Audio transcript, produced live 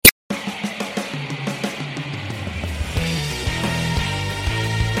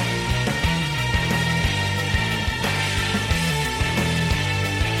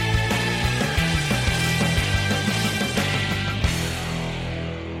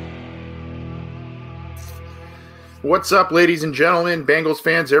What's up, ladies and gentlemen, Bengals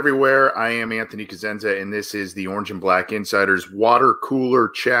fans everywhere? I am Anthony Cosenza, and this is the Orange and Black Insiders Water Cooler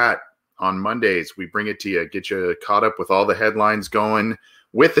Chat. On Mondays, we bring it to you, get you caught up with all the headlines going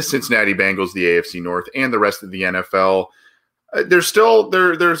with the Cincinnati Bengals, the AFC North, and the rest of the NFL. There's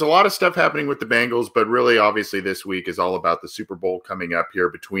a lot of stuff happening with the Bengals, but really, obviously, this week is all about the Super Bowl coming up here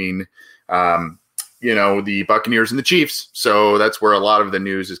between the Buccaneers and the Chiefs. So that's where a lot of the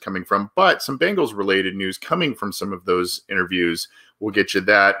news is coming from. But some Bengals-related news coming from some of those interviews. We'll get you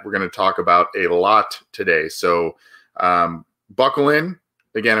that. We're going to talk about a lot today. So buckle in.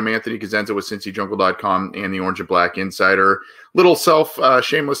 Again, I'm Anthony Cosenza with CincyJungle.com and the Orange and Black Insider. Little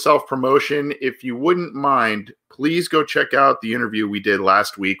shameless self-promotion. If you wouldn't mind, please go check out the interview we did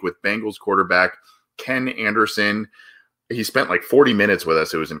last week with Bengals quarterback Ken Anderson. He spent like 40 minutes with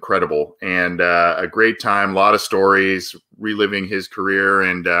us. It was incredible and a great time. A lot of stories, reliving his career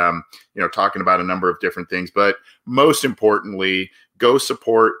and, talking about a number of different things. But most importantly, go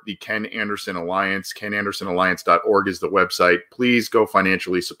support the Ken Anderson Alliance. KenAndersonAlliance.org is the website. Please go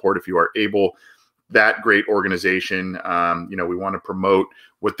financially support if you are able. That great organization. We want to promote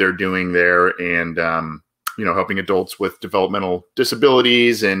what they're doing there and, helping adults with developmental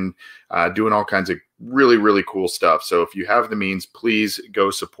disabilities and doing all kinds of really, really cool stuff. So if you have the means, please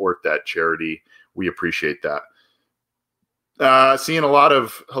go support that charity. We appreciate that. Seeing a lot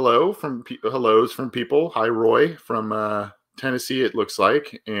of hellos from people. Hi, Roy from Tennessee, it looks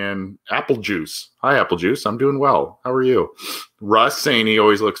like. And Apple Juice. Hi, Apple Juice. I'm doing well. How are you? Russ saying he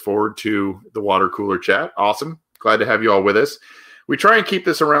always looks forward to the water cooler chat. Awesome. Glad to have you all with us. We try and keep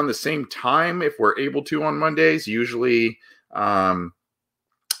this around the same time if we're able to on Mondays, usually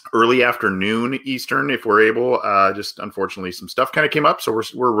early afternoon Eastern if we're able. Just unfortunately some stuff kind of came up, so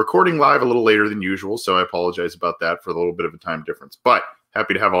we're recording live a little later than usual, so I apologize about that for a little bit of a time difference. But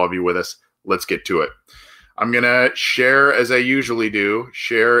happy to have all of you with us. Let's get to it. I'm going to share, as I usually do,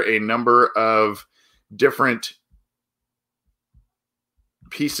 a number of different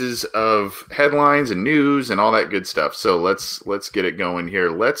pieces of headlines and news and all that good stuff. So let's get it going here.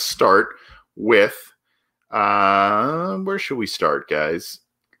 Let's start with where should we start, guys?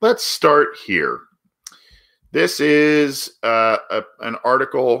 Let's start here. This is an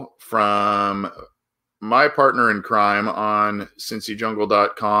article from my partner in crime on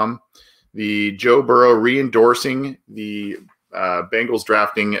CincyJungle.com. The Joe Burrow re-endorsing the Bengals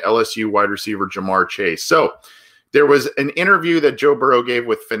drafting LSU wide receiver Ja'Marr Chase. So there was an interview that Joe Burrow gave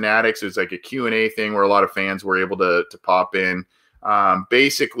with Fanatics. It was like a Q&A thing where a lot of fans were able to pop in.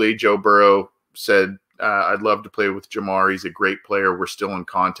 Basically, Joe Burrow said, I'd love to play with Ja'Marr. He's a great player. We're still in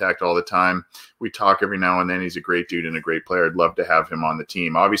contact all the time. We talk every now and then. He's a great dude and a great player. I'd love to have him on the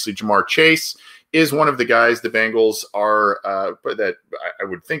team. Obviously, Ja'Marr Chase is one of the guys the Bengals are that I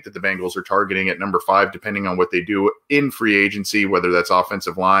would think that the Bengals are targeting at number 5, depending on what they do in free agency, whether that's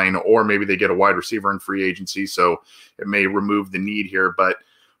offensive line or maybe they get a wide receiver in free agency. So it may remove the need here. But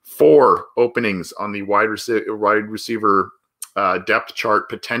 4 openings on the wide receiver depth chart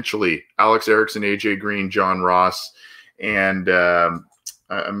potentially: Alex Erickson, AJ Green, John Ross, and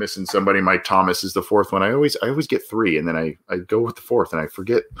I'm missing somebody. Mike Thomas is the 4th one. I always get 3, and then I go with the 4th, and I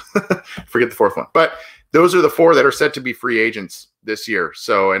forget the 4th one. But those are the 4 that are set to be free agents this year.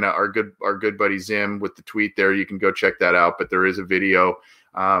 So, and our good buddy Zim with the tweet there, you can go check that out. But there is a video,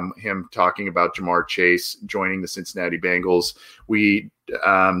 him talking about Ja'Marr Chase joining the Cincinnati Bengals. We,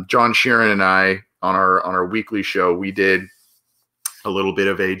 John Sheeran and I on our weekly show, we did a little bit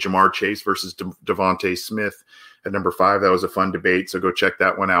of a Ja'Marr Chase versus Devontae Smith at number 5. That was a fun debate, so go check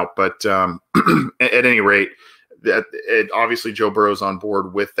that one out. But at any rate, obviously Joe Burrow's on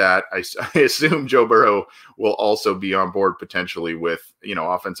board with that. I assume Joe Burrow will also be on board potentially with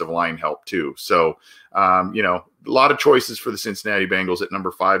offensive line help too. So a lot of choices for the Cincinnati Bengals at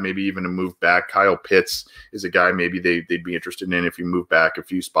number 5, maybe even a move back. Kyle Pitts is a guy maybe they'd be interested in if you move back a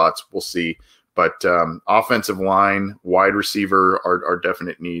few spots. We'll see. But offensive line, wide receiver are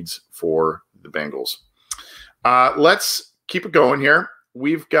definite needs for the Bengals. Let's keep it going here.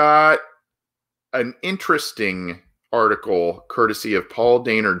 We've got an interesting article courtesy of Paul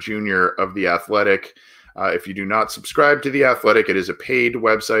Dehner Jr. of The Athletic. If you do not subscribe to The Athletic, it is a paid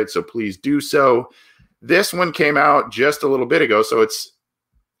website, so please do so. This one came out just a little bit ago, so it's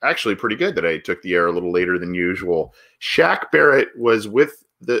actually pretty good that I took the air a little later than usual. Shaq Barrett was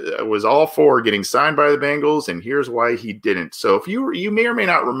all for getting signed by the Bengals, and here's why he didn't. So if you may or may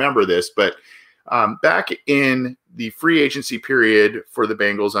not remember this, but back in the free agency period for the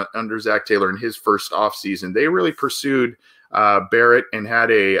Bengals under Zach Taylor in his first offseason, they really pursued Barrett and had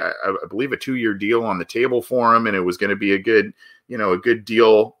I believe a 2-year deal on the table for him, and it was going to be a good a good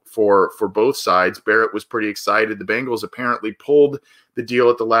deal for both sides. Barrett was pretty excited. The Bengals apparently pulled the deal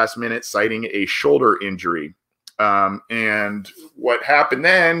at the last minute, citing a shoulder injury. And what happened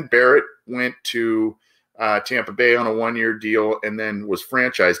then, Barrett went to Tampa Bay on a 1-year deal and then was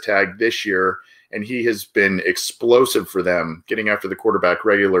franchise tagged this year. And he has been explosive for them, getting after the quarterback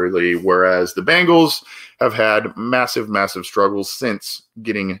regularly, whereas the Bengals have had massive, massive struggles since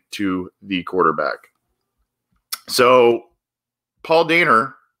getting to the quarterback. So Paul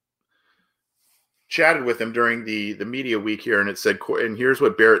Dehner chatted with him during the media week here, and it said, and here's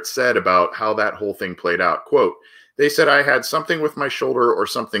what Barrett said about how that whole thing played out. Quote, "They said I had something with my shoulder or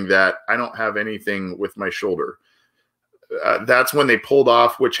something that I don't have anything with my shoulder. That's when they pulled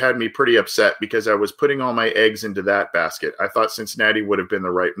off, which had me pretty upset because I was putting all my eggs into that basket. I thought Cincinnati would have been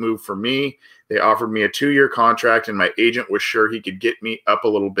the right move for me. They offered me a 2-year contract, and my agent was sure he could get me up a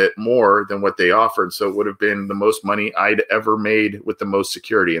little bit more than what they offered. So it would have been the most money I'd ever made with the most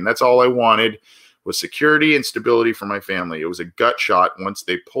security. And that's all I wanted was security and stability for my family. It was a gut shot once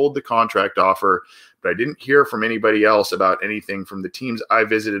they pulled the contract offer, but I didn't hear from anybody else about anything from the teams I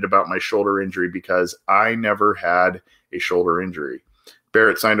visited about my shoulder injury because I never had a shoulder injury."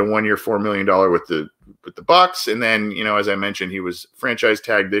 Barrett signed a 1-year, $4 million with the Bucs. And then, as I mentioned, he was franchise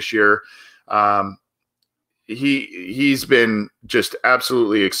tagged this year. He's been just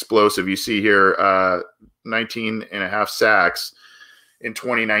absolutely explosive. You see here, 19 and a half sacks in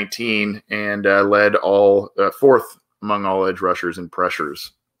 2019 and led fourth among all edge rushers in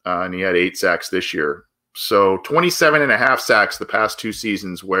pressures. And he had 8 sacks this year. So 27 and a half sacks the past 2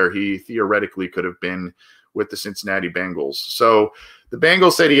 seasons where he theoretically could have been with the Cincinnati Bengals. So the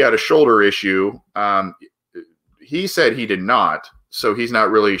Bengals said he had a shoulder issue. He said he did not. So he's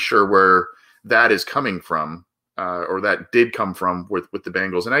not really sure where that is coming from or that did come from with the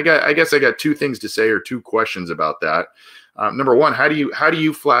Bengals. And I guess I got 2 things to say or 2 questions about that. Number one, how do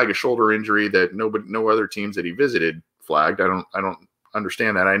you flag a shoulder injury that no other teams that he visited flagged? I don't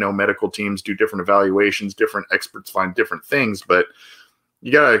understand that. I know medical teams do different evaluations, different experts find different things, but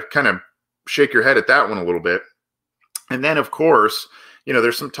you got to kind of shake your head at that one a little bit. And then, of course,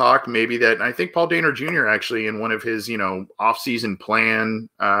 there's some talk maybe that, and I think Paul Dehner Jr. actually in one of his, off-season plan,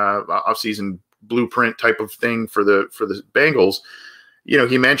 off-season blueprint type of thing for the Bengals,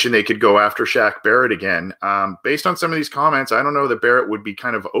 he mentioned they could go after Shaq Barrett again. Based on some of these comments, I don't know that Barrett would be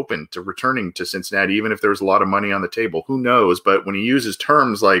kind of open to returning to Cincinnati, even if there was a lot of money on the table. Who knows? But when he uses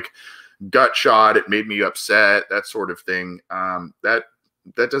terms like gut shot, it made me upset, that sort of thing,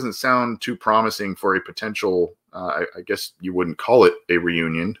 that doesn't sound too promising for a potential, I guess you wouldn't call it a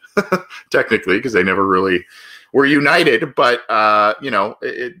reunion, technically, because they never really were united. But,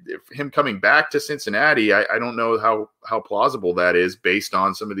 if him coming back to Cincinnati, I don't know how plausible that is based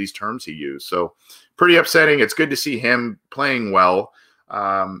on some of these terms he used. So pretty upsetting. It's good to see him playing well,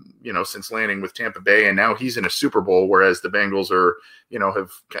 since landing with Tampa Bay. And now he's in a Super Bowl, whereas the Bengals are,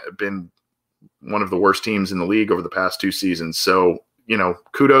 have been one of the worst teams in the league over the past 2 seasons. So,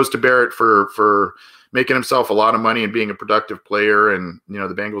 kudos to Barrett for making himself a lot of money and being a productive player. And,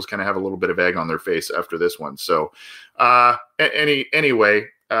 the Bengals kind of have a little bit of egg on their face after this one. So anyway,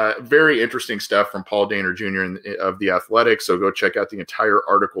 very interesting stuff from Paul Dehner Jr. of The Athletic. So go check out the entire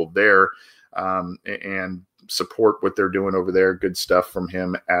article there and support what they're doing over there. Good stuff from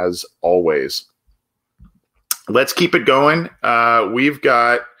him as always. Let's keep it going. We've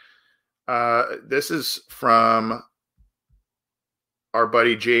got this is from our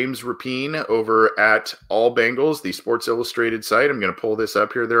buddy James Rapine over at All Bengals, the Sports Illustrated site. I'm going to pull this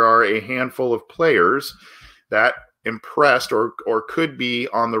up here. There are a handful of players that impressed or could be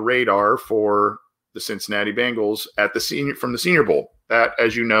on the radar for the Cincinnati Bengals from the Senior Bowl. That,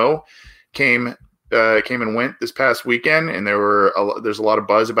 as you know, came and went this past weekend, and there's a lot of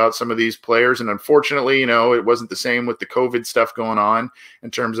buzz about some of these players. And unfortunately, it wasn't the same with the COVID stuff going on in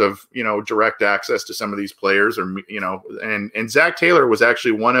terms of, direct access to some of these players and Zach Taylor was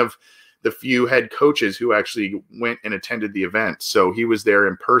actually one of the few head coaches who actually went and attended the event. So he was there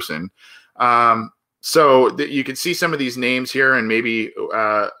in person. So you can see some of these names here, and maybe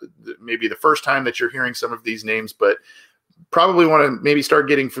the first time that you're hearing some of these names, but probably want to maybe start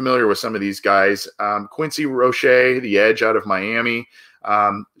getting familiar with some of these guys. Quincy Roche, the edge out of Miami,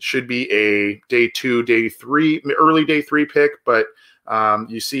 should be a early day 3 pick, but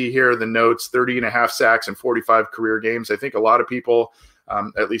you see here the notes, 30 and a half sacks and 45 career games. I think a lot of people,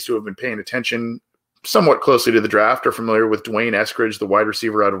 at least who have been paying attention somewhat closely to the draft, are familiar with Dwayne Eskridge, the wide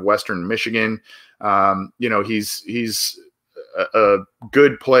receiver out of Western Michigan. He's a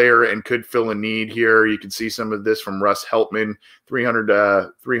good player and could fill a need here. You can see some of this from Russ Heltman,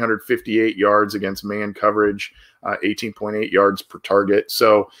 358 yards against man coverage. 18.8 yards per target.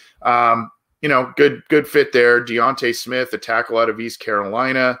 So, good fit there. Deontay Smith, a tackle out of East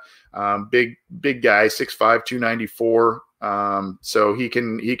Carolina, big guy, 6'5", 294. So he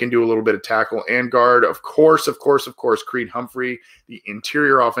can do a little bit of tackle and guard. Of course, Creed Humphrey, the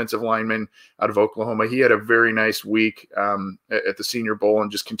interior offensive lineman out of Oklahoma. He had a very nice week at the Senior Bowl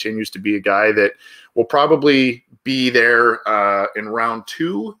and just continues to be a guy that will probably be there in round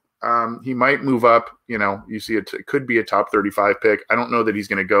 2. He might move up. You see it could be a top 35 pick. I don't know that he's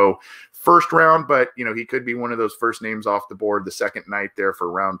going to go first round, but he could be one of those first names off the board the second night there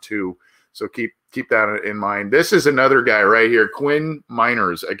for round 2. So keep that in mind. This is another guy right here, Quinn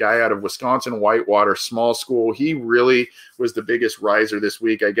Miners, a guy out of Wisconsin Whitewater, small school. He really was the biggest riser this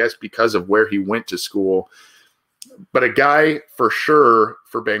week, I guess, because of where he went to school. But a guy for sure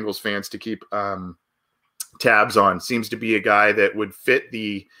for Bengals fans to keep tabs on. Seems to be a guy that would fit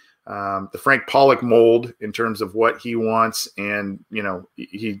the Frank Pollock mold in terms of what he wants. And,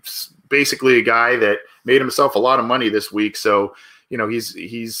 he's basically a guy that made himself a lot of money this week. So,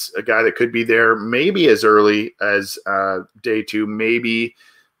 he's a guy that could be there maybe as early as day 2, maybe,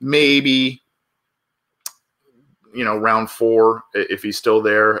 round 4 if he's still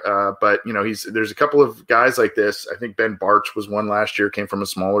there. But there's a couple of guys like this. I think Ben Barch was one last year, came from a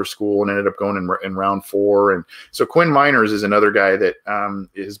smaller school and ended up going in round 4. And so Quinn Miners is another guy that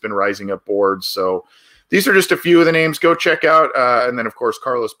has been rising up boards. So these are just a few of the names. Go check out. And then, of course,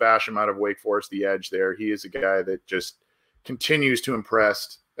 Carlos Basham out of Wake Forest, the edge there. He is a guy that just continues to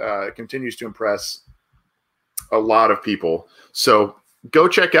impress a lot of people. So go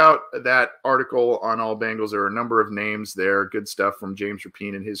check out that article on All Bengals. There are a number of names there. Good stuff from James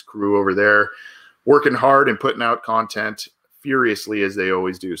Rapien and his crew over there, working hard and putting out content furiously as they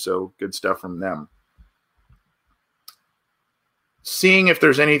always do. So good stuff from them. Seeing if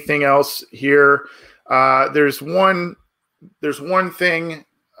there's anything else here. There's one thing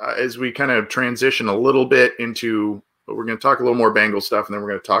as we kind of transition a little bit into. We're going to talk a little more Bengals stuff, and then we're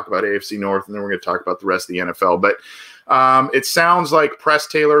going to talk about AFC North, and then we're going to talk about the rest of the NFL. But it sounds like Press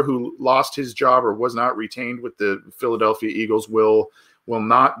Taylor, who lost his job or was not retained with the Philadelphia Eagles, will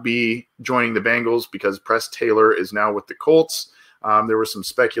not be joining the Bengals because Press Taylor is now with the Colts. There was some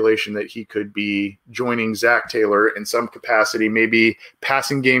speculation that he could be joining Zach Taylor in some capacity, maybe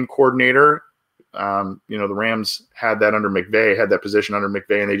passing game coordinator. The Rams had that position under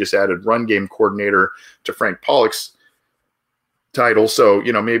McVay, and they just added run game coordinator to Frank Pollock's title. So,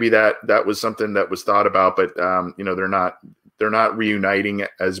 maybe that was something that was thought about, but they're not reuniting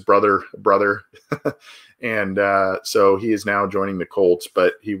as brother. And so he is now joining the Colts,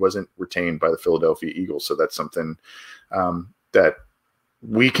 but he wasn't retained by the Philadelphia Eagles. So that's something that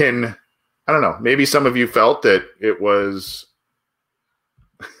we can, I don't know, maybe some of you felt that it was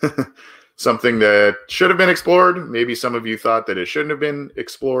something that should have been explored. Maybe some of you thought that it shouldn't have been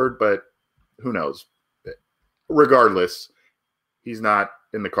explored, but who knows? Regardless, he's not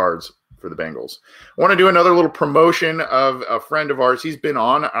in the cards for the Bengals. I want to do another little promotion of a friend of ours. He's been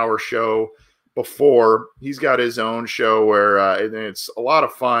on our show before. He's got his own show where it's a lot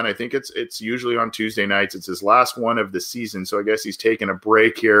of fun. I think it's usually on Tuesday nights. It's his last one of the season, so I guess he's taking a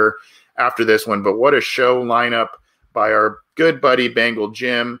break here after this one. But what a show lineup by our good buddy Bengal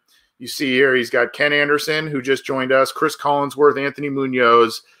Jim. You see here he's got Ken Anderson, who just joined us, Chris Collinsworth, Anthony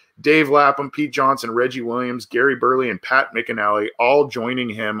Munoz, Dave Lapham, Pete Johnson, Reggie Williams, Gary Burley, and Pat McAnally, all joining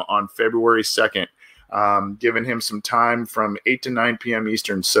him on February 2nd, giving him some time from 8 to 9 p.m.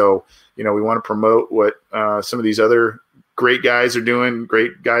 Eastern. So, we want to promote what some of these other great guys are doing,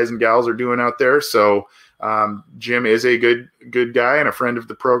 great guys and gals are doing out there. So Jim is a good guy and a friend of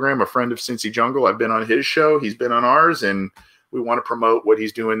the program, a friend of Cincy Jungle. I've been on his show. He's been on ours, and we want to promote what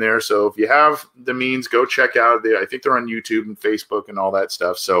he's doing there. So if you have the means, go check out. I think they're on YouTube and Facebook and all that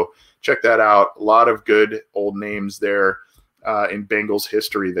stuff. So check that out. A lot of good old names there in Bengals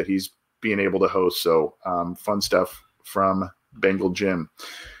history that he's being able to host. So fun stuff from Bengal Jim.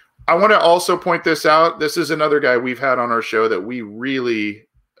 I want to also point this out. This is another guy we've had on our show that we really,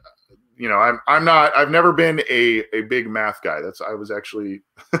 I've never been a big math guy. I was actually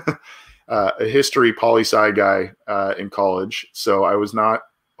a history poli-sci guy in college, so I was not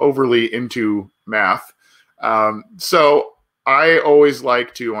overly into math. So I always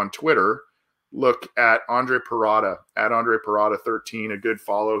like to, on Twitter, look at Andre Parada, at Andre Parada 13, a good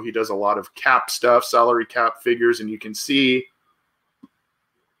follow. He does a lot of cap stuff, salary cap figures, and you can see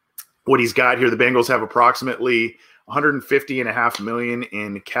what he's got here. The Bengals have approximately $150.5 million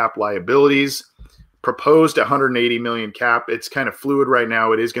in cap liabilities. Proposed $180 million cap. It's kind of fluid right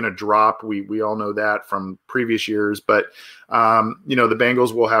now. It is going to drop. We all know that from previous years, but the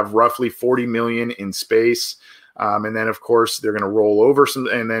Bengals will have roughly $40 million in space. And then, of course, they're going to roll over some.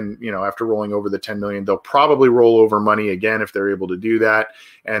 And then, after rolling over the $10 million, they'll probably roll over money again if they're able to do that.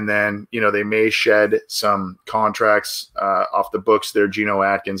 And then, they may shed some contracts off the books there. Geno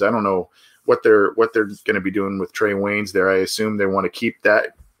Atkins, I don't know what they're going to be doing with Trey Waynes there. I assume they want to keep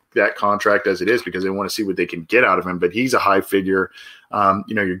that contract as it is because they want to see what they can get out of him. But he's a high figure.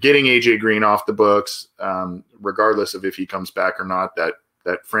 You're getting AJ Green off the books, regardless of if he comes back or not. That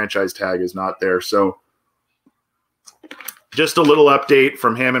franchise tag is not there. So just a little update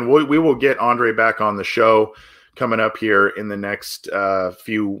from him, and we will get Andre back on the show coming up here in the next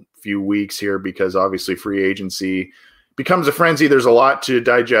few weeks here, because obviously free agency becomes a frenzy. There's a lot to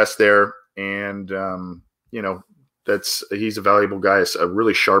digest there, and he's a valuable guy, a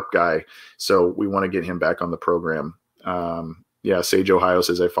really sharp guy. So we want to get him back on the program. Sage Ohio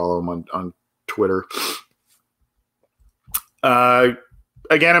says I follow him on Twitter.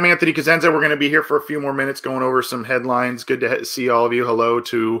 Again, I'm Anthony Cosenza. We're going to be here for a few more minutes going over some headlines. Good to see all of you. Hello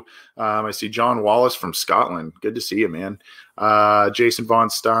to, I see John Wallace from Scotland. Good to see you, man. Jason Von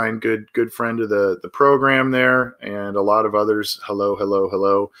Stein, good friend of the program there, and a lot of others.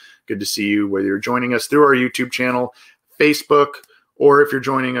 Hello. Good to see you, whether you're joining us through our YouTube channel, Facebook, or if you're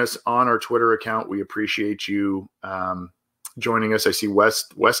joining us on our Twitter account. We appreciate you joining us. I see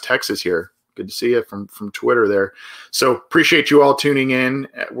West Texas here. Good to see you from Twitter there. So appreciate you all tuning in.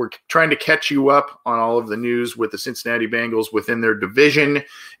 We're trying to catch you up on all of the news with the Cincinnati Bengals within their division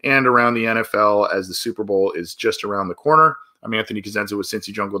and around the NFL, as the Super Bowl is just around the corner. I'm Anthony Cosenza with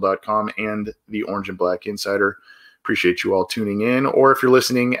CincyJungle.com and the Orange and Black Insider. Appreciate you all tuning in. Or if you're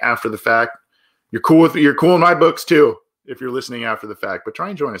listening after the fact, you're cool in my books too, if you're listening after the fact, but try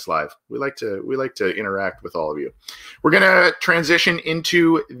and join us live. We like to interact with all of you. We're going to transition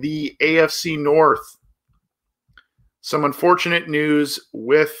into the AFC North. Some unfortunate news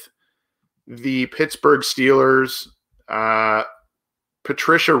with the Pittsburgh Steelers.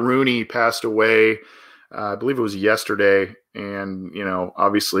 Patricia Rooney passed away. I believe it was yesterday. And,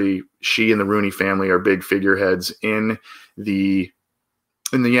 obviously she and the Rooney family are big figureheads in the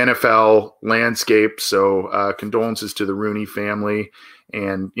NFL landscape. So condolences to the Rooney family,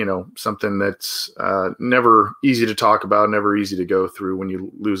 and, something that's never easy to talk about, never easy to go through when you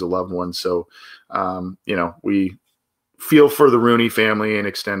lose a loved one. So, we feel for the Rooney family and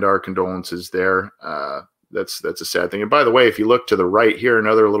extend our condolences there. That's a sad thing. And by the way, if you look to the right here,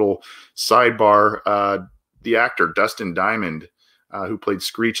 another little sidebar, the actor Dustin Diamond, who played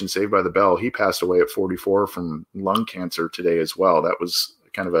Screech in Saved by the Bell, he passed away at 44 from lung cancer today as well. That was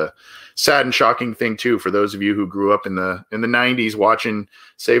kind of a sad and shocking thing too, for those of you who grew up in the 90s watching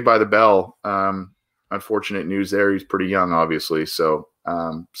Saved by the Bell. Unfortunate news there. He's pretty young, obviously. So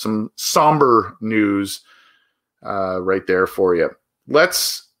some somber news right there for you.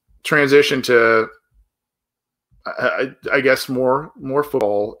 Let's transition to I guess more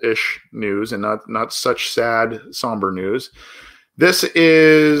football-ish news, and not such sad, somber news. This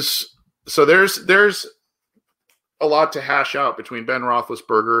is so there's a lot to hash out between Ben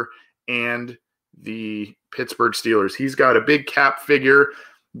Roethlisberger and the Pittsburgh Steelers. He's got a big cap figure.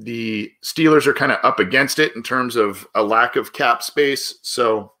 The Steelers are kind of up against it in terms of a lack of cap space.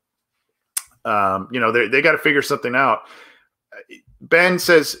 So, they got to figure something out. Ben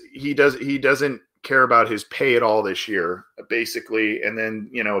says he doesn't care about his pay at all this year, basically. And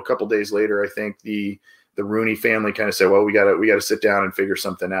then, a couple days later, I think the Rooney family kind of said, well, we got to sit down and figure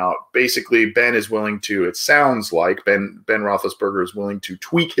something out. Basically, Ben is willing to, it sounds like Ben Roethlisberger is willing to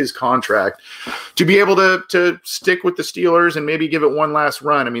tweak his contract to be able to stick with the Steelers and maybe give it one last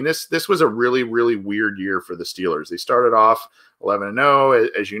run. I mean, this was a really, really weird year for the Steelers. They started off 11-0.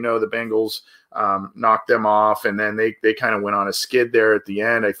 As you know, the Bengals knocked them off, and then they kind of went on a skid there at the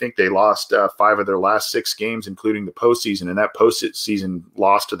end. I think they lost 5 of their last 6 games, including the postseason, and that postseason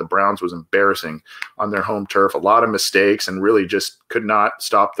loss to the Browns was embarrassing on their home turf. A lot of mistakes, and really just could not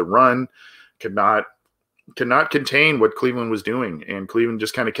stop the run, could not contain what Cleveland was doing, and Cleveland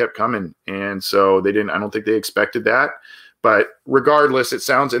just kind of kept coming. And so I don't think they expected that. But regardless, it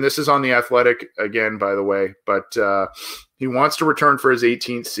sounds, and this is on The Athletic again, by the way, but he wants to return for his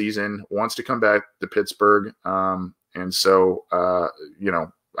 18th season, wants to come back to Pittsburgh. And so,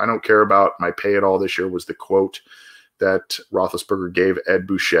 I don't care about my pay at all this year, was the quote that Roethlisberger gave Ed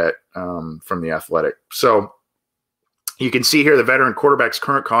Bouchette from The Athletic. So you can see here the veteran quarterback's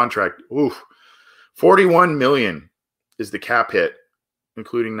current contract, $41 million is the cap hit,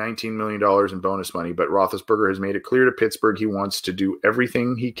 including $19 million in bonus money. But Roethlisberger has made it clear to Pittsburgh he wants to do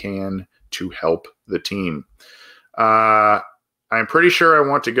everything he can to help the team. I'm pretty sure I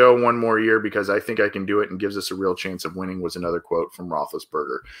want to go one more year because I think I can do it and gives us a real chance of winning, was another quote from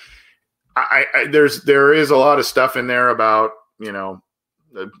Roethlisberger. There is a lot of stuff in there about, you know,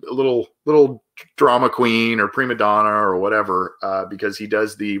 a little drama queen or prima donna or whatever, because he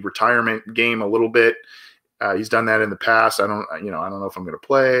does the retirement game a little bit. He's done that in the past. I don't know if I'm going to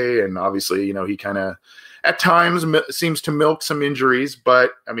play. And obviously, you know, he kind of at times seems to milk some injuries,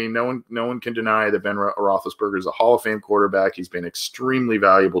 but I mean, no one can deny that Ben Roethlisberger is a Hall of Fame quarterback. He's been extremely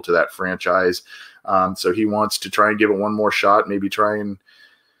valuable to that franchise. So he wants to try and give it one more shot, maybe try and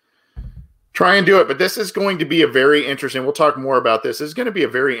do it. But this is going to be a very interesting, we'll talk more about this. This is going to be a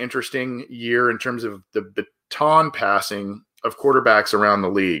very interesting year in terms of the baton passing of quarterbacks around the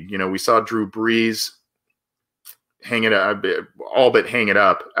league. You know, we saw Drew Brees hang it up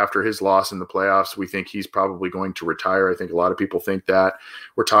after his loss in the playoffs. We think he's probably going to retire. I think a lot of people think that.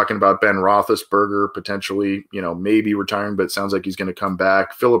 We're talking about Ben Roethlisberger potentially, you know, maybe retiring, but it sounds like he's going to come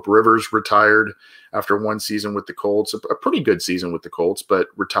back. Phillip Rivers retired after one season with the Colts, a pretty good season with the Colts, but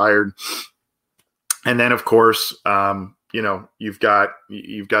retired. And then, of course, you know, you've got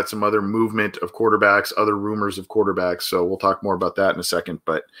some other movement of quarterbacks, other rumors of quarterbacks. So we'll talk more about that in a second.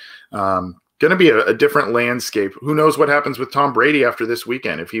 But going to be a different landscape. Who knows what happens with Tom Brady after this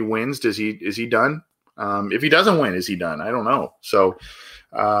weekend? If he wins, is he done? If he doesn't win, is he done? I don't know. So,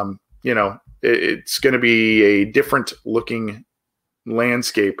 you know, it's going to be a different looking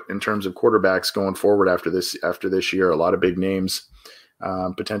landscape in terms of quarterbacks going forward after this year. A lot of big names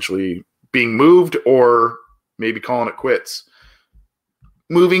potentially being moved or maybe calling it quits.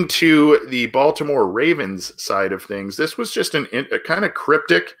 Moving to the Baltimore Ravens side of things, this was just a kind of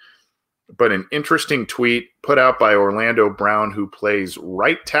cryptic but an interesting tweet put out by Orlando Brown, who plays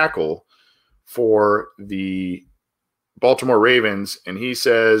right tackle for the Baltimore Ravens. And he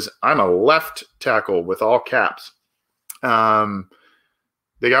says, I'm a left tackle with all caps. They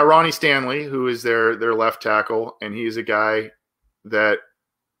got Ronnie Stanley, who is their left tackle. And he's a guy that,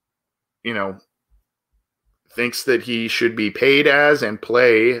 you know, thinks that he should be paid as and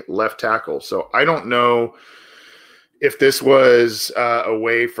play left tackle. So I don't know if this was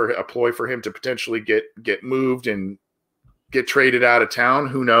a ploy for him to potentially get moved and get traded out of town.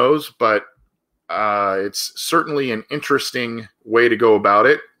 Who knows? But it's certainly an interesting way to go about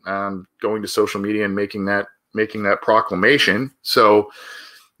it. Going to social media and making that proclamation. So,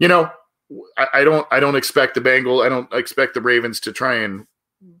 you know, I don't expect the Bengals. I don't expect the Ravens to try and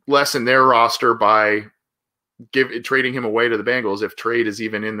lessen their roster by trading him away to the Bengals, if trade is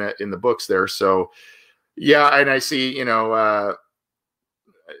even in the books there. So. Yeah, and I see, you know,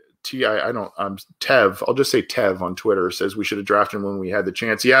 Tev, I'll just say Tev on Twitter says we should have drafted him when we had the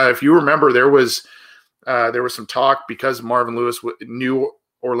chance. Yeah, if you remember, there was some talk because Marvin Lewis knew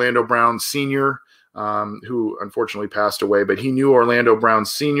Orlando Brown Sr., who unfortunately passed away, but he knew Orlando Brown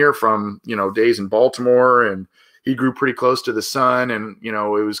Sr. from, you know, days in Baltimore, and he grew pretty close to the son. And, you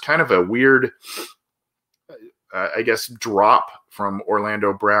know, it was kind of a weird, I guess, drop from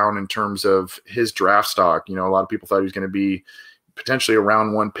Orlando Brown in terms of his draft stock. You know, a lot of people thought he was going to be potentially a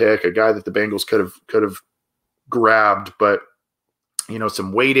round one pick, a guy that the Bengals could have grabbed, but, you know,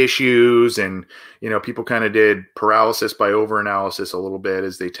 some weight issues and, you know, people kind of did paralysis by overanalysis a little bit,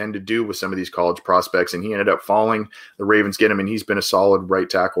 as they tend to do with some of these college prospects. And he ended up falling. The Ravens get him, and he's been a solid right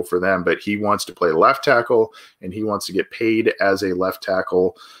tackle for them, but he wants to play left tackle and he wants to get paid as a left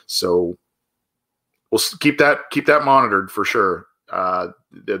tackle. So we'll keep that monitored for sure.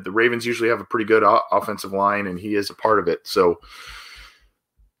 The Ravens usually have a pretty good offensive line, and he is a part of it. So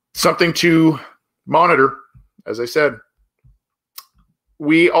something to monitor, as I said.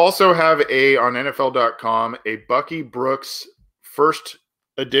 We also have on NFL.com a Bucky Brooks first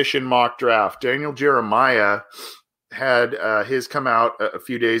edition mock draft. Daniel Jeremiah had his come out a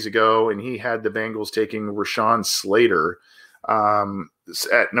few days ago, and he had the Bengals taking Rashawn Slater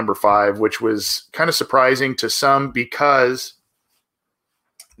at number 5, which was kind of surprising to some because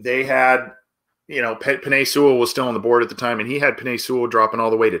they had, you know, Penei Sewell was still on the board at the time, and he had Penei Sewell dropping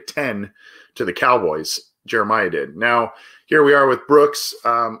all the way to 10 to the Cowboys. Jeremiah did. Now, here we are with Brooks.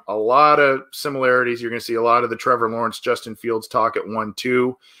 A lot of similarities. You're going to see a lot of the Trevor Lawrence, Justin Fields talk at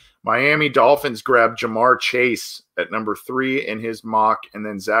 1-2. Miami Dolphins grabbed Jamar Chase at number 3 in his mock, and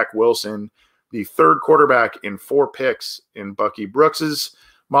then Zach Wilson, the third quarterback in 4 picks in Bucky Brooks's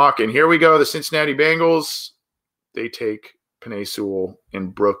mock. And here we go. The Cincinnati Bengals, they take Penei Sewell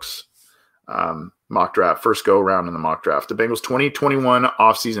in Brooks' mock draft, first go around in the mock draft. The Bengals 2021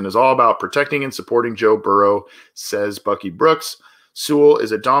 offseason is all about protecting and supporting Joe Burrow, says Bucky Brooks. Sewell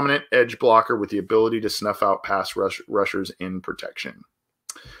is a dominant edge blocker with the ability to snuff out pass rushers in protection.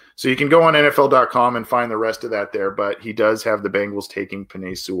 So you can go on NFL.com and find the rest of that there, but he does have the Bengals taking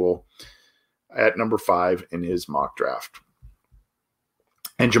Penei Sewell at number 5 in his mock draft.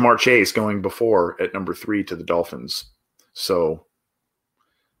 and Jamar Chase going before at number 3 to the Dolphins. So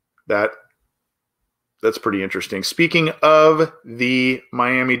that's pretty interesting. Speaking of the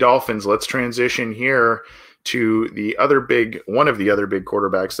Miami Dolphins, let's transition here to one of the other big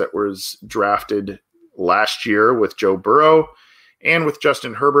quarterbacks that was drafted last year with Joe Burrow and with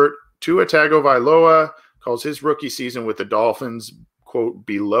Justin Herbert. Tua Tagovailoa calls his rookie season with the Dolphins, quote,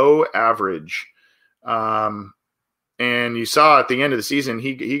 below average. And you saw at the end of the season,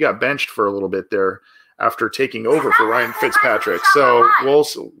 he got benched for a little bit there after taking over for Ryan Fitzpatrick. So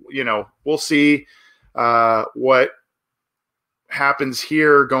we'll see what happens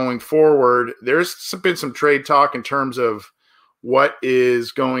here going forward. There's been some trade talk in terms of what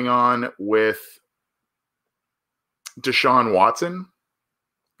is going on with Deshaun Watson,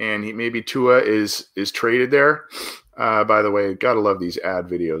 and maybe Tua is traded there. By the way, gotta love these ad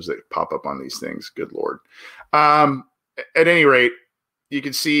videos that pop up on these things. Good Lord. At any rate, you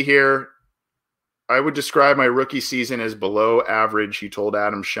can see here, I would describe my rookie season as below average. He told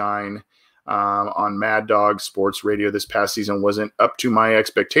Adam Shine on Mad Dog Sports Radio this past season. Wasn't up to my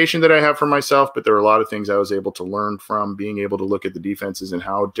expectation that I have for myself, but there were a lot of things I was able to learn from being able to look at the defenses and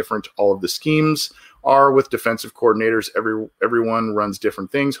how different all of the schemes are with defensive coordinators. Everyone runs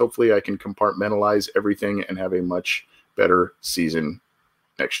different things. Hopefully I can compartmentalize everything and have a much better season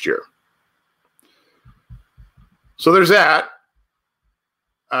next year. So there's that.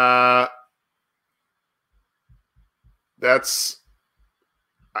 I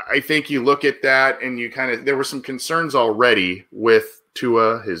think you look at that and there were some concerns already with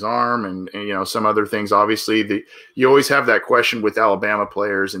Tua, his arm, and some other things. Obviously, you always have that question with Alabama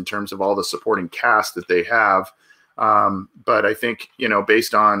players in terms of all the supporting cast that they have. But I think,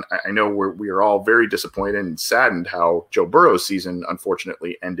 based on, I know we are all very disappointed and saddened how Joe Burrow's season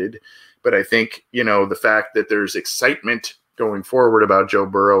unfortunately ended. But I think, the fact that there's excitement going forward about Joe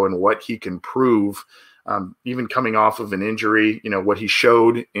Burrow and what he can prove, even coming off of an injury, what he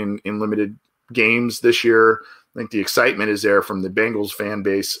showed in limited games this year, I think the excitement is there from the Bengals fan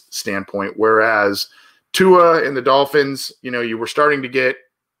base standpoint. Whereas Tua and the Dolphins, you were starting to get,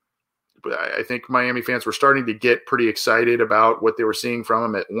 I think Miami fans were starting to get pretty excited about what they were seeing from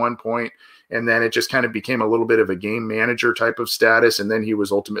him at one point, and then it just kind of became a little bit of a game manager type of status, and then he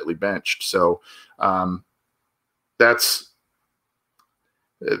was ultimately benched. So that's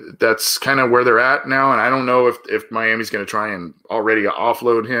kind of where they're at now. And I don't know if Miami's going to try and already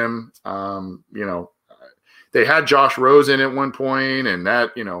offload him. They had Josh Rosen at one point, and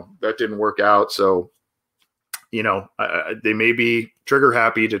that didn't work out. So, they may be trigger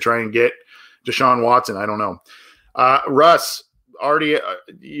happy to try and get Deshaun Watson. I don't know. Russ, already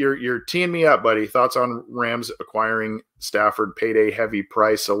you're teeing me up, buddy. Thoughts on Rams acquiring Stafford, payday heavy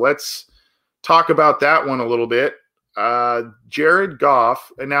price. So let's talk about that one a little bit. Jared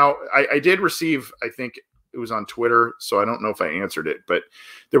Goff, and now I did receive, I think it was on Twitter, so I don't know if I answered it, but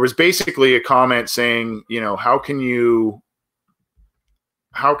there was basically a comment saying, how can you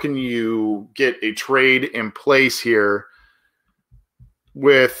get a trade in place here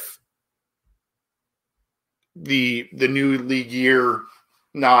with the new league year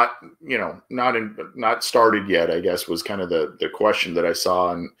not started yet, I guess, was kind of the question that I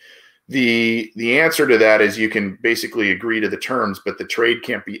saw. And the answer to that is you can basically agree to the terms, but the trade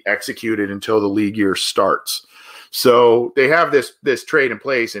can't be executed until the league year starts. So they have this trade in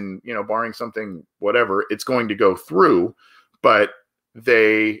place, and barring something, whatever, it's going to go through. But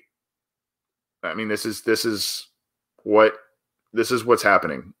this is what's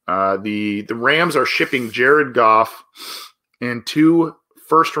happening. The Rams are shipping Jared Goff and 2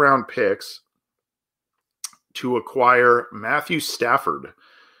 first-round picks to acquire Matthew Stafford.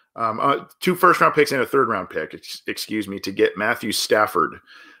 2 first-round picks and a third-round pick, to get Matthew Stafford.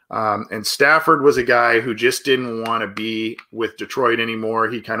 And Stafford was a guy who just didn't want to be with Detroit anymore.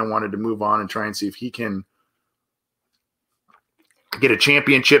 He kind of wanted to move on and try and see if he can get a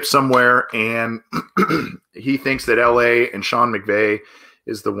championship somewhere. And he thinks that LA and Sean McVay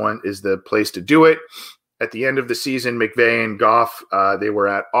is the place to do it. At the end of the season, McVay and Goff, they were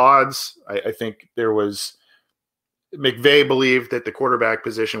at odds. I think McVay believed that the quarterback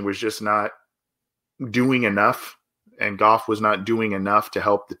position was just not doing enough, and Goff was not doing enough to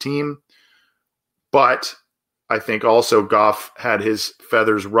help the team. But I think also Goff had his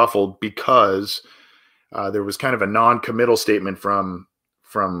feathers ruffled because there was kind of a non-committal statement from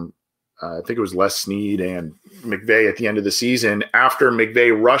I think it was Les Snead and McVay at the end of the season after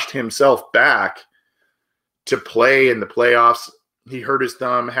McVay rushed himself back to play in the playoffs. He hurt his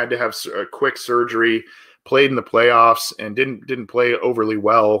thumb, had to have a quick surgery, played in the playoffs, and didn't play overly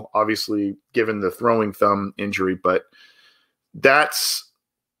well, obviously, given the throwing thumb injury. But that's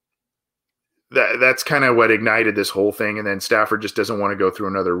that's kind of what ignited this whole thing. And then Stafford just doesn't want to go through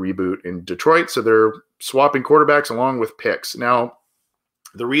another reboot in Detroit. So they're swapping quarterbacks along with picks. Now,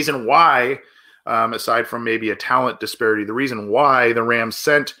 the reason why, aside from maybe a talent disparity, the reason why the Rams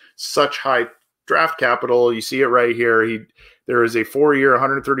sent such high draft capital, you see it right here. There is a 4-year,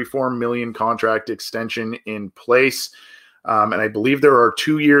 $134 million contract extension in place. And I believe there are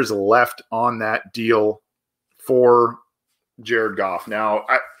 2 years left on that deal for Jared Goff. Now,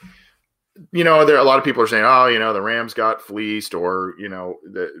 there a lot of people are saying, the Rams got fleeced, or,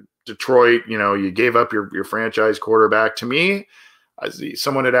 the Detroit, you gave up your franchise quarterback. To me, as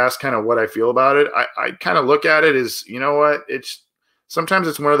someone had asked kind of what I feel about it, I kind of look at it as, sometimes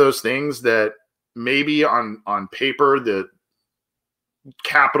it's one of those things that maybe on paper, the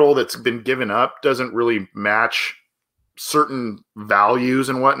capital that's been given up doesn't really match certain values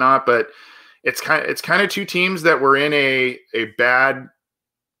and whatnot, but it's kind of two teams that were in a bad,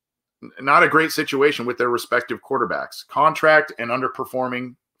 not a great situation with their respective quarterbacks. Contract and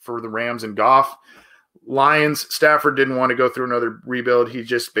underperforming for the Rams and Goff. Lions, Stafford didn't want to go through another rebuild. He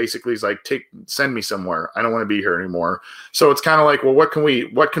just basically is like, send me somewhere. I don't want to be here anymore. So it's kind of like, well, what can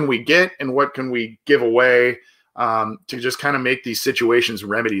we get and what can we give away to just kind of make these situations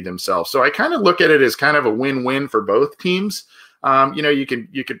remedy themselves? So I kind of look at it as kind of a win-win for both teams. You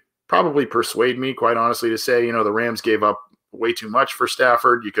could probably persuade me, quite honestly, to say, the Rams gave up way too much for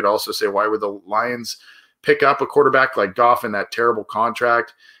Stafford. You could also say, why would the Lions pick up a quarterback like Goff in that terrible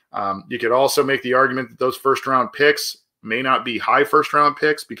contract? You could also make the argument that those first-round picks may not be high first-round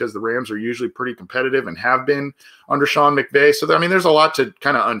picks because the Rams are usually pretty competitive and have been under Sean McVay. So, there's a lot to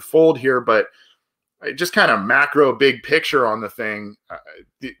kind of unfold here, but just kind of macro big picture on the thing.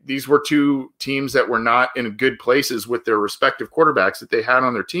 These were two teams that were not in good places with their respective quarterbacks that they had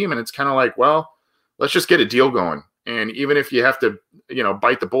on their team. And it's kind of like, well, let's just get a deal going. And even if you have to,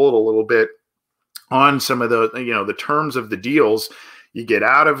 bite the bullet a little bit on some of the, the terms of the deals, you get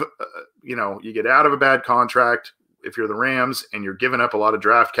out of a bad contract if you're the Rams and you're giving up a lot of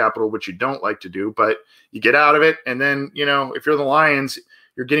draft capital, which you don't like to do, but you get out of it. And then, if you're the Lions,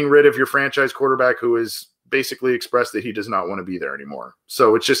 you're getting rid of your franchise quarterback who has basically expressed that he does not want to be there anymore.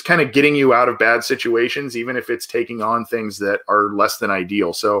 So it's just kind of getting you out of bad situations, even if it's taking on things that are less than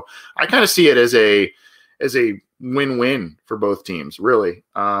ideal. So I kind of see it as a win-win for both teams, really.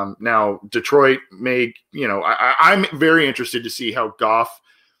 Now, Detroit I'm very interested to see how Goff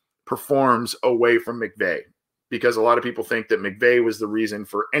performs away from McVay, because a lot of people think that McVay was the reason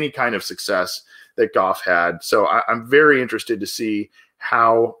for any kind of success that Goff had. So I'm very interested to see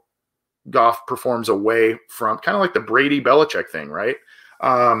how Goff performs away from, kind of like the Brady-Belichick thing, right?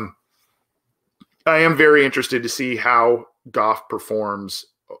 I am very interested to see how Goff performs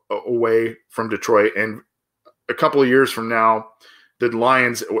away from Detroit. And a couple of years from now, the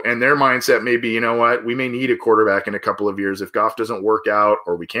Lions and their mindset may be, we may need a quarterback in a couple of years if Goff doesn't work out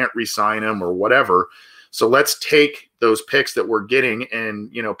or we can't re-sign him or whatever. So let's take those picks that we're getting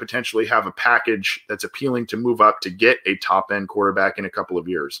and, potentially have a package that's appealing to move up to get a top-end quarterback in a couple of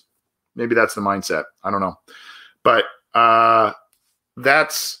years. Maybe that's the mindset. I don't know. But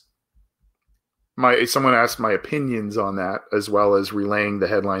that's someone asked my opinions on that, as well as relaying the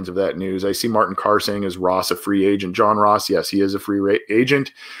headlines of that news. I see Martin Carr saying, is Ross a free agent? John Ross, yes, he is a free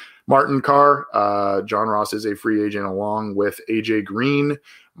agent. Martin Carr, John Ross is a free agent along with AJ Green,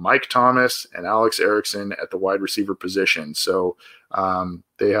 Mike Thomas, and Alex Erickson at the wide receiver position. So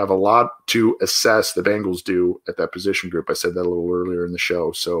they have a lot to assess, the Bengals do, at that position group. I said that a little earlier in the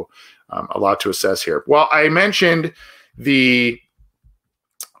show. So a lot to assess here. Well, I mentioned the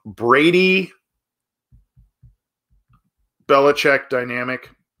Brady-Belichick dynamic,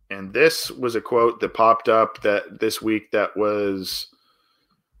 and this was a quote that popped up that this week that was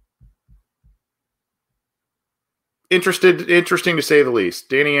interesting to say the least.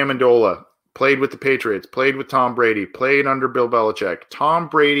 Danny Amendola played with the Patriots, played with Tom Brady, played under Bill Belichick. Tom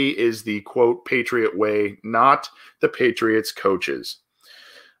Brady is the, quote, Patriot way, not the Patriots coaches.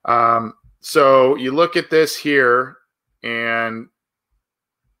 So you look at this here, and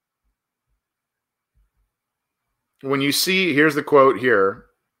when you see, here's the quote here.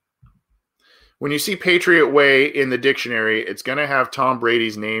 When you see Patriot way in the dictionary, it's going to have Tom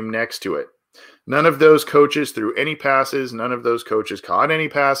Brady's name next to it. None of those coaches threw any passes. None of those coaches caught any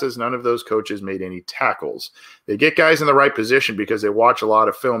passes. None of those coaches made any tackles. They get guys in the right position because they watch a lot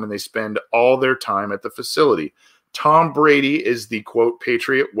of film and they spend all their time at the facility. Tom Brady is the, quote,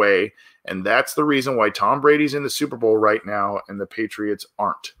 Patriot way, and that's the reason why Tom Brady's in the Super Bowl right now and the Patriots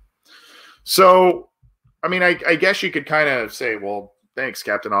aren't. So, I mean, I guess you could kind of say, well, thanks,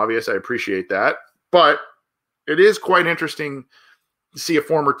 Captain Obvious. I appreciate that. But it is quite interesting to see a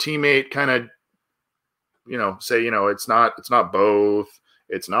former teammate kind of say, it's not both.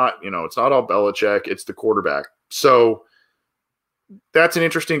 It's not, it's not all Belichick. It's the quarterback. So that's an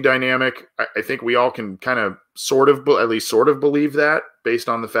interesting dynamic. I think we all can kind of at least sort of believe that based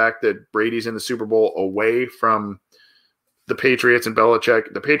on the fact that Brady's in the Super Bowl away from the Patriots and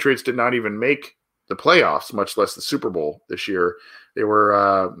Belichick. The Patriots did not even make the playoffs, much less the Super Bowl this year. They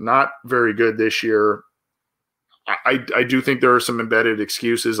were not very good this year. I do think there are some embedded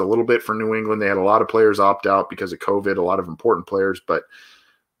excuses a little bit for New England. They had a lot of players opt out because of COVID, a lot of important players, but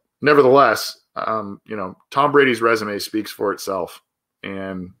nevertheless, Tom Brady's resume speaks for itself,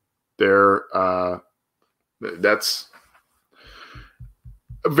 and that's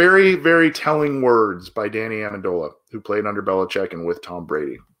very, very telling words by Danny Amendola, who played under Belichick and with Tom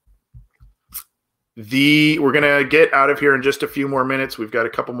Brady. We're going to get out of here in just a few more minutes. We've got a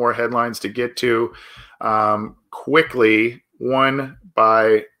couple more headlines to get to. Quickly, one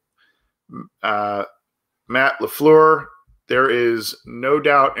by Matt LaFleur. There is no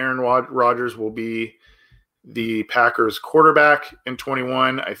doubt Aaron Rodgers will be the Packers quarterback in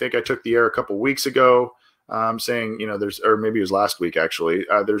 21. I think I took the air a couple weeks ago saying, or maybe it was last week actually,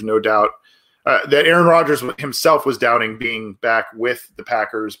 there's no doubt that Aaron Rodgers himself was doubting being back with the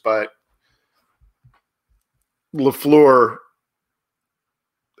Packers, but LaFleur,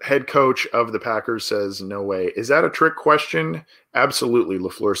 head coach of the Packers, says no way. Is that a trick question? Absolutely,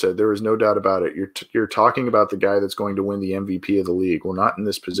 LaFleur said. There is no doubt about it. You're talking about the guy that's going to win the MVP of the league. We're not in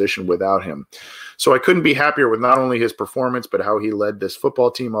this position without him. So I couldn't be happier with not only his performance, but how he led this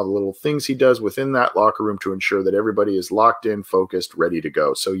football team, all the little things he does within that locker room to ensure that everybody is locked in, focused, ready to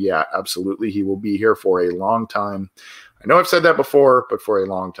go. So yeah, absolutely. He will be here for a long time. I know I've said that before, but for a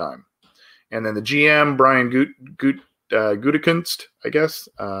long time. And then the GM, Brian Gutekunst, I guess.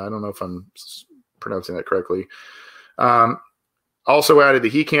 I don't know if I'm pronouncing that correctly. Also added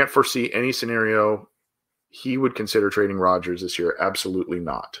that he can't foresee any scenario he would consider trading Rodgers this year. Absolutely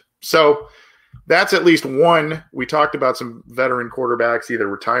not. So that's at least one. We talked about some veteran quarterbacks either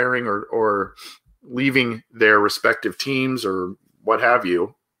retiring or leaving their respective teams or what have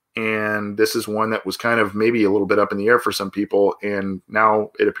you. And this is one that was kind of maybe a little bit up in the air for some people, and now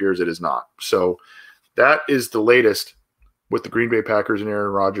it appears it is not. So that is the latest with the Green Bay Packers and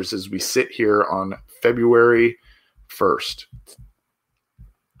Aaron Rodgers as we sit here on February 1st.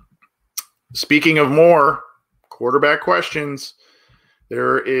 Speaking of more quarterback questions,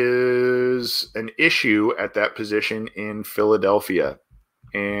 there is an issue at that position in Philadelphia.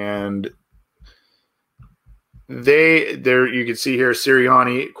 And you can see here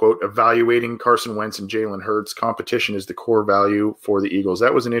Sirianni, quote, evaluating Carson Wentz and Jalen Hurts. Competition is the core value for the Eagles.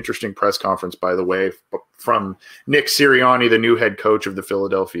 That was an interesting press conference, by the way, from Nick Sirianni, the new head coach of the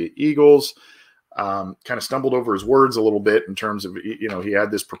Philadelphia Eagles. Kind of stumbled over his words a little bit in terms of, he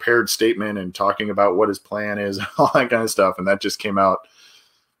had this prepared statement and talking about what his plan is, all that kind of stuff. And that just came out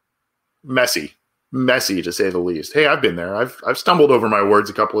messy to say the least. Hey, I've been there. I've stumbled over my words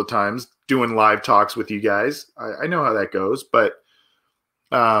a couple of times doing live talks with you guys. I know how that goes, but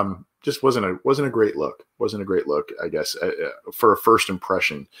just wasn't a great look. Wasn't a great look, I guess, for a first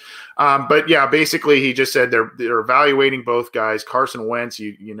impression. But yeah, basically he just said they're evaluating both guys. Carson Wentz,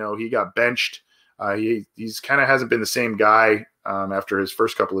 he got benched. He's kind of hasn't been the same guy after his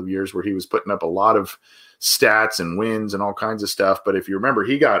first couple of years where he was putting up a lot of stats and wins and all kinds of stuff. But if you remember,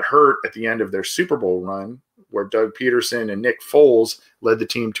 he got hurt at the end of their Super Bowl run where Doug Peterson and Nick Foles led the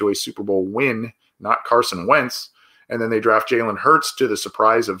team to a Super Bowl win, not Carson Wentz. And then they draft Jalen Hurts to the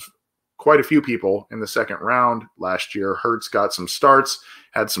surprise of quite a few people in the second round last year. Hurts got some starts,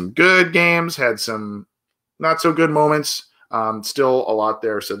 had some good games, had some not so good moments, still a lot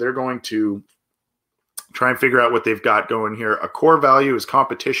there. So they're going to try and figure out what they've got going here. A core value is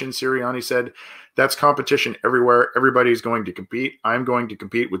competition, Sirianni said. That's competition everywhere. Everybody's going to compete. I'm going to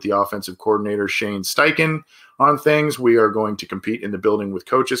compete with the offensive coordinator, Shane Steichen, on things. We are going to compete in the building with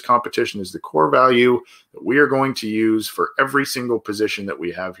coaches. Competition is the core value that we are going to use for every single position that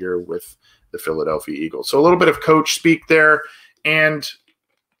we have here with the Philadelphia Eagles. So a little bit of coach speak there, and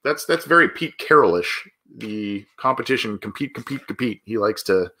that's very Pete Carroll-ish. The competition, compete. He likes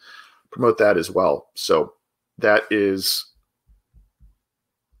to promote that as well. So that is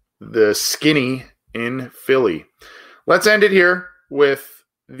the skinny in Philly. Let's end it here with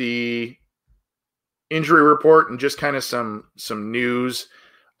the injury report and just kind of some news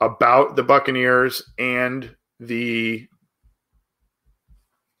about the Buccaneers and the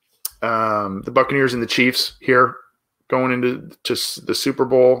Buccaneers and the Chiefs here going into the Super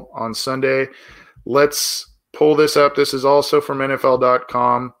Bowl on Sunday. Let's pull this up. This is also from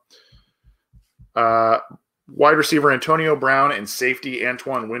NFL.com. Wide receiver Antonio Brown and safety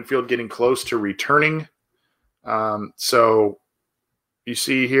Antoine Winfield getting close to returning So you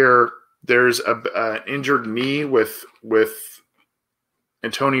see here, there's an injured knee with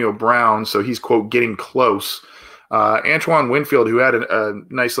Antonio Brown, so he's, quote, getting close. Antoine Winfield, who had a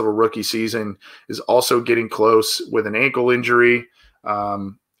nice little rookie season, is also getting close with an ankle injury.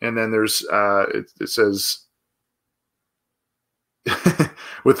 And then there's it says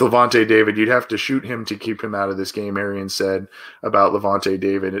with Lavonte David, you'd have to shoot him to keep him out of this game, Arian said about Lavonte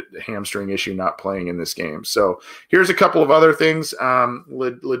David, hamstring issue, not playing in this game. So here's a couple of other things.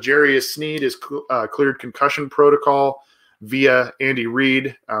 L'Jarius Sneed is cleared concussion protocol via Andy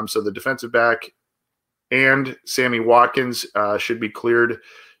Reid. So the defensive back and Sammy Watkins should be cleared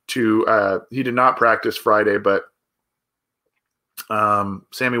to he did not practice Friday, but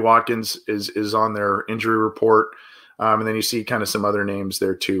Sammy Watkins is on their injury report. And then you see kind of some other names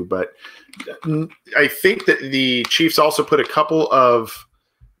there too. But I think that the Chiefs also put a couple of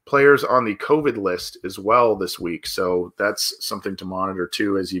players on the COVID list as well this week. So that's something to monitor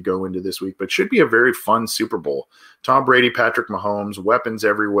too as you go into this week. But should be a very fun Super Bowl. Tom Brady, Patrick Mahomes, weapons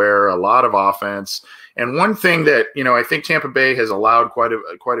everywhere, a lot of offense. And one thing that, I think Tampa Bay has allowed quite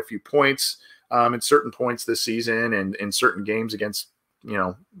a few points in certain points this season and in certain games against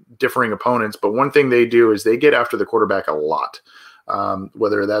differing opponents. But one thing they do is they get after the quarterback a lot,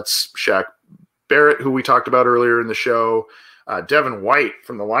 whether that's Shaq Barrett, who we talked about earlier in the show, Devin White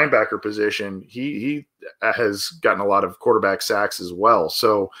from the linebacker position. He has gotten a lot of quarterback sacks as well.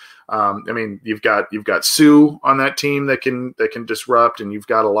 So, you've got Sue on that team that can disrupt, and you've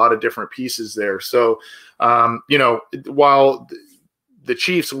got a lot of different pieces there. So, while the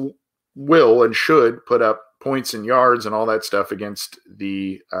Chiefs will and should put up points and yards and all that stuff against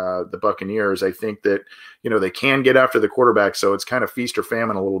the Buccaneers, I think that, they can get after the quarterback. So it's kind of feast or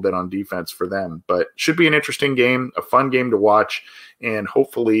famine a little bit on defense for them, but should be an interesting game, a fun game to watch. And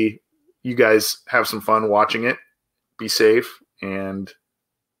hopefully you guys have some fun watching it. Be safe. And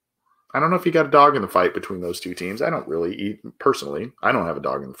I don't know if you got a dog in the fight between those two teams. I don't really personally, I don't have a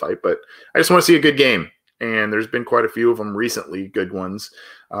dog in the fight, but I just want to see a good game. And there's been quite a few of them recently, good ones.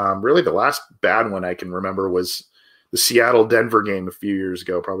 Really, the last bad one I can remember was the Seattle-Denver game a few years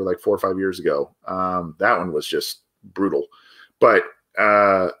ago, probably like 4 or 5 years ago. That one was just brutal. But,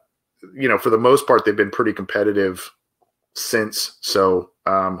 for the most part, they've been pretty competitive since. So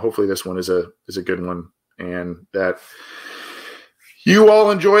hopefully this one is a good one, and that you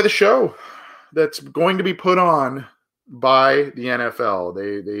all enjoy the show that's going to be put on by the NFL.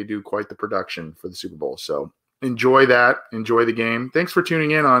 They do quite the production for the Super Bowl. So enjoy that. Enjoy the game. Thanks for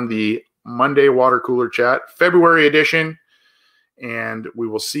tuning in on the Monday Water Cooler Chat, February edition. And we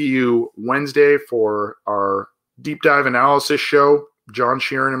will see you Wednesday for our deep dive analysis show, John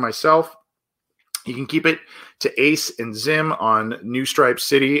Sheeran and myself. You can keep it to Ace and Zim on New Stripe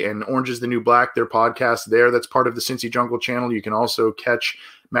City and Orange is the New Black, their podcast there. That's part of the Cincy Jungle channel. You can also catch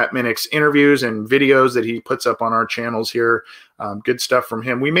Matt Minnick's interviews and videos that he puts up on our channels here. Good stuff from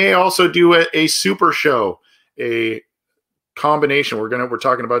him. We may also do a super show, a combination. We're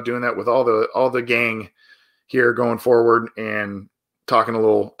talking about doing that with all the gang here going forward, and talking a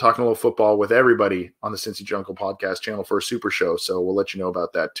little football with everybody on the Cincy Jungle podcast channel for a super show. So we'll let you know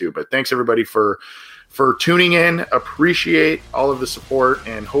about that too. But thanks everybody for tuning in. Appreciate all of the support,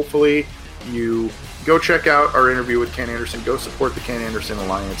 and hopefully you go check out our interview with Ken Anderson. Go support the Ken Anderson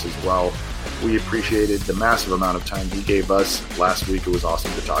Alliance as well. We appreciated the massive amount of time he gave us last week. It was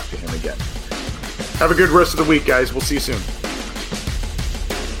awesome to talk to him again. Have a good rest of the week, guys. We'll see you soon.